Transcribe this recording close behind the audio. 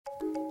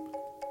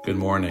Good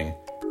morning.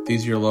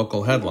 These are your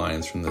local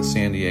headlines from the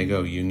San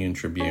Diego Union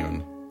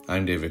Tribune.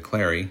 I'm David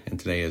Clary, and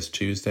today is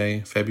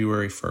Tuesday,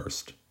 February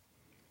 1st.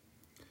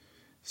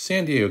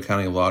 San Diego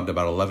County logged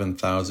about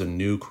 11,000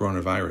 new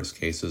coronavirus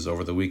cases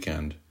over the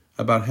weekend,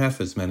 about half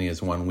as many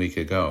as 1 week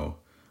ago,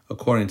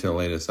 according to the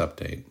latest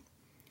update.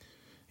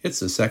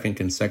 It's the second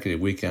consecutive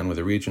weekend with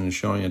the region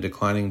showing a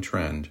declining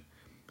trend,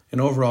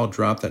 an overall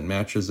drop that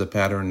matches the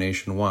pattern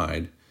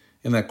nationwide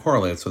and that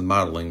correlates with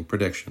modeling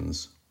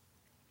predictions.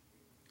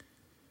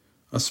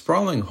 A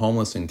sprawling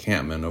homeless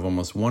encampment of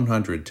almost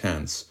 100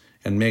 tents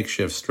and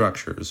makeshift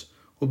structures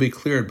will be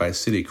cleared by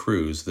city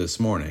crews this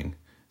morning,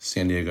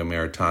 San Diego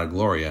Mayor Todd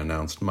Gloria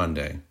announced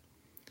Monday.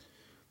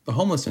 The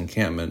homeless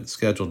encampment,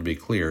 scheduled to be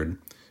cleared,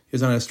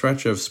 is on a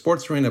stretch of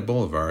Sports Arena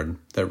Boulevard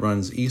that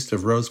runs east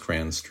of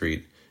Rosecrans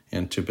Street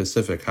and to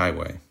Pacific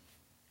Highway.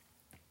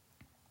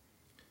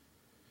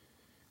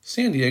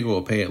 San Diego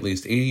will pay at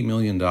least $80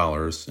 million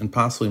and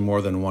possibly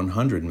more than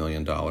 $100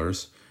 million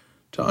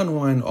to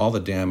unwind all the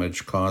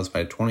damage caused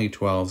by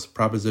 2012's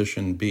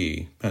Proposition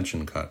B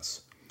pension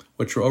cuts,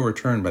 which were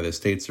overturned by the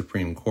state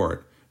Supreme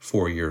Court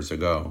 4 years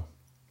ago.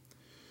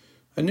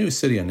 A new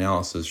city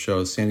analysis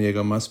shows San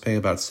Diego must pay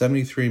about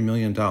 $73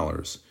 million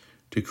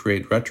to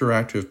create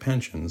retroactive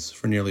pensions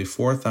for nearly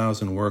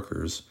 4,000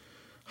 workers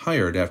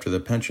hired after the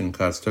pension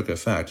cuts took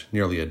effect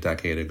nearly a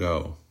decade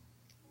ago.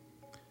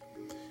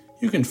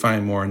 You can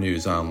find more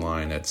news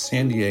online at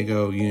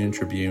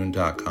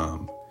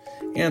SanDiegoUnionTribune.com.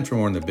 And for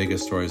more on the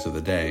biggest stories of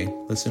the day,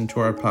 listen to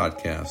our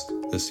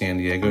podcast, The San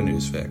Diego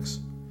News Fix.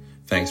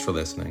 Thanks for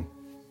listening.